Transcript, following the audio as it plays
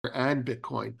and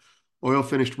Bitcoin. Oil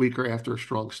finished weaker after a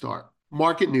strong start.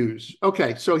 Market news.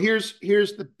 Okay, so here's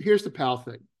the Powell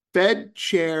thing. Fed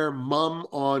chair mum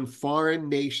on foreign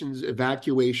nations'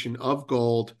 evacuation of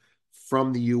gold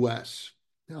from the U.S.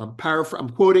 I'm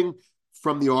quoting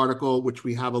from the article, which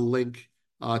we have a link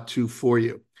to for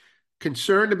you.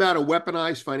 Concerned about a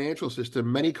weaponized financial system,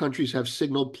 many countries have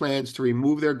signaled plans to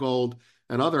remove their gold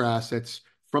and other assets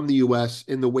from the U.S.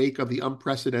 in the wake of the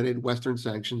unprecedented Western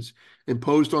sanctions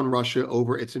imposed on Russia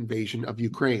over its invasion of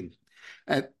Ukraine.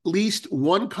 At least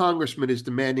one congressman is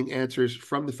demanding answers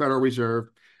from the Federal Reserve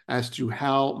as to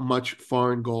how much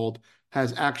foreign gold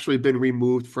has actually been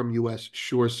removed from U.S.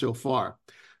 shores so far.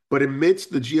 But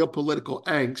amidst the geopolitical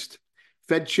angst,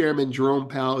 Fed Chairman Jerome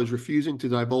Powell is refusing to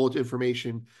divulge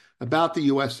information about the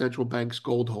U.S. central bank's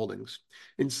gold holdings.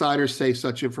 Insiders say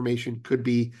such information could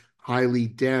be highly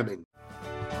damning.